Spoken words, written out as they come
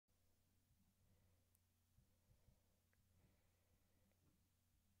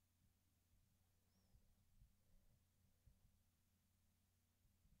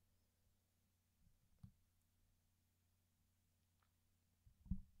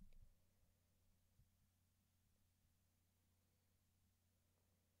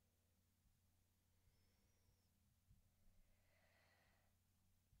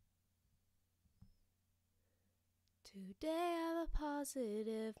Today I have a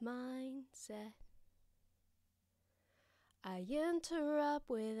positive mindset. I interrupt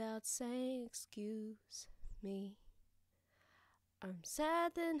without saying excuse me. I'm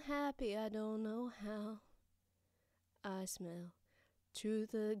sad and happy, I don't know how. I smell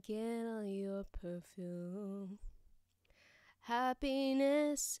truth again on your perfume.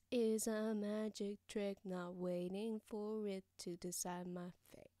 Happiness is a magic trick, not waiting for it to decide my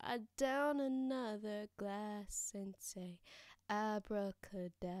fate. I down another glass and say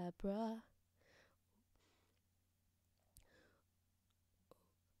abracadabra.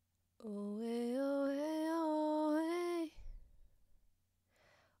 Oh hey, oh hey, oh hey.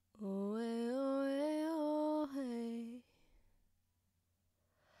 Oh hey, oh hey, oh hey.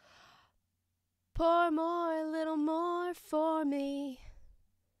 Pour more, a little more for me.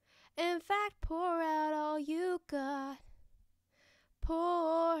 In fact, pour out all you got.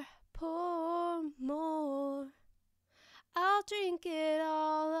 Pour, pour more. I'll drink it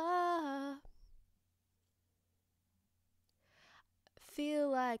all up. Feel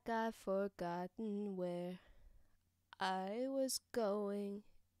like I've forgotten where I was going.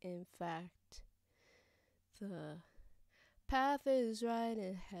 In fact, the path is right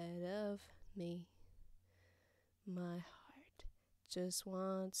ahead of me. My heart just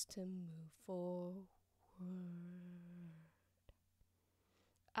wants to move forward.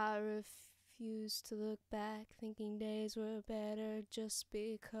 I refuse to look back, thinking days were better just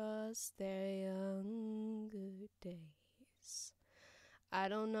because they're younger days. I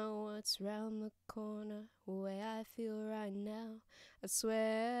don't know what's round the corner, the way I feel right now, I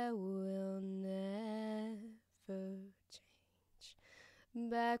swear will never change.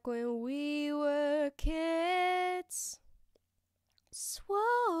 Back when we were kids,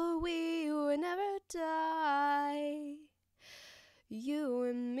 swore we would never die. You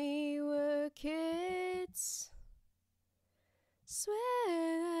and me were kids, swear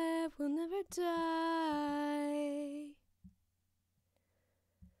that we'll never die.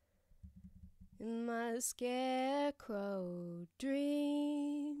 In my scarecrow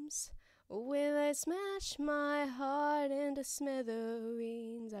dreams, when I smash my heart into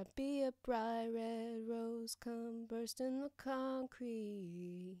smithereens, I'd be a bright red rose come burst in the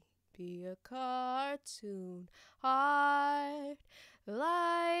concrete. Be a cartoon heart,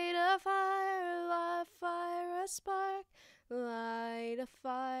 light a fire, a spark, light a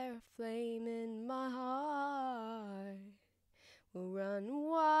fire, a flame in my heart. We'll run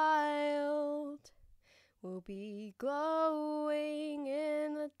wild, we'll be glowing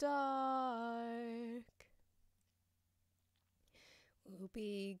in the dark. We'll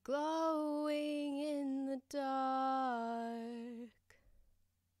be glowing in the dark.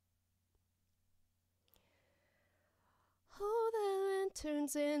 Oh, the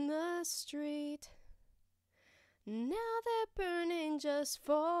lanterns in the street, now they're burning just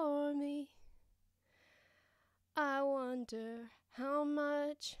for me. I wonder how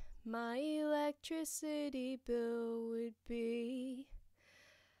much my electricity bill would be.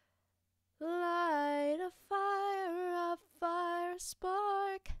 Light a fire,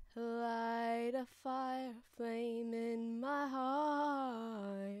 spark. Light a fire, flame in my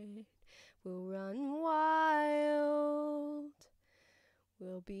heart. We'll run wild.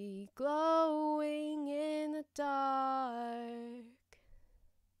 We'll be glowing in the dark.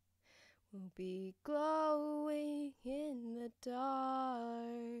 We'll be glowing in the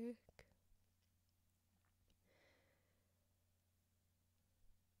dark.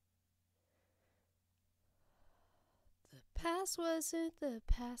 The past wasn't the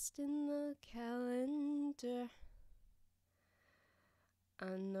past in the calendar.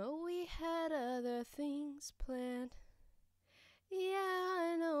 I know we had other things planned. Yeah,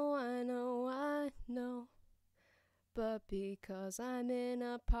 I know. But because I'm in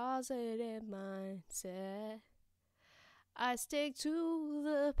a positive mindset, I stick to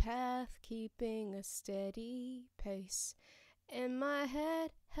the path, keeping a steady pace, and my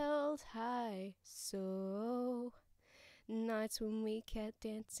head held high. So nights when we kept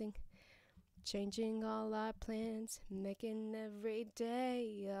dancing, changing all our plans, making every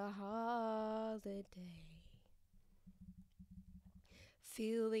day a holiday.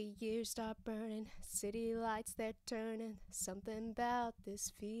 Feel the years start burning, city lights they're turning. Something about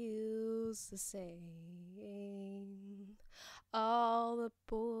this feels the same. All the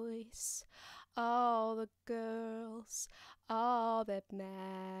boys, all the girls, all that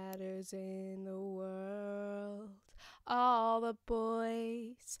matters in the world all the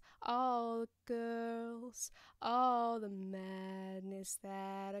boys, all the girls, all the madness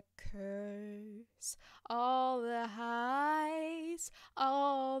that occurs, all the highs,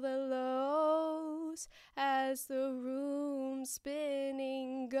 all the lows, as the room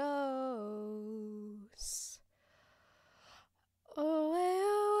spinning goes. Away, away,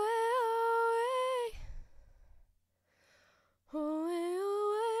 away, away,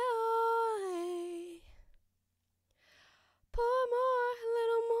 away, away. Pour more, a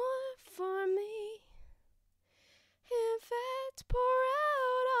little more for me. In fact, pour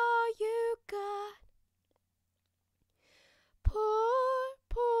out all you got. Pour,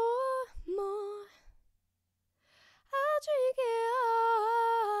 pour more. I'll drink it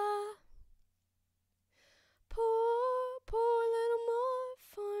all. Pour, pour a little more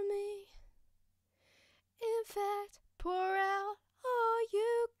for me. In fact, pour out all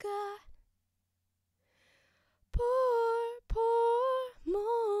you got. Pour, pour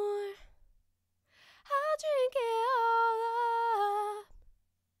more. I'll drink it all up.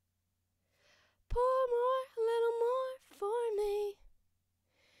 Pour more, a little more for me.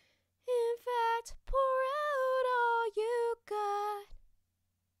 In fact, pour out all you got.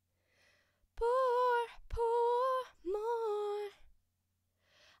 Pour, pour more.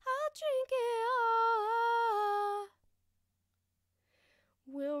 I'll drink it all up.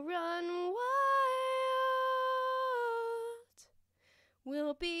 We'll run wild.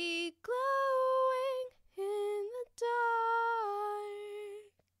 We'll be glowing in the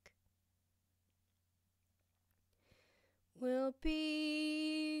dark. We'll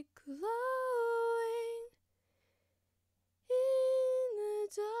be glowing in the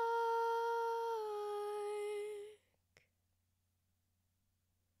dark.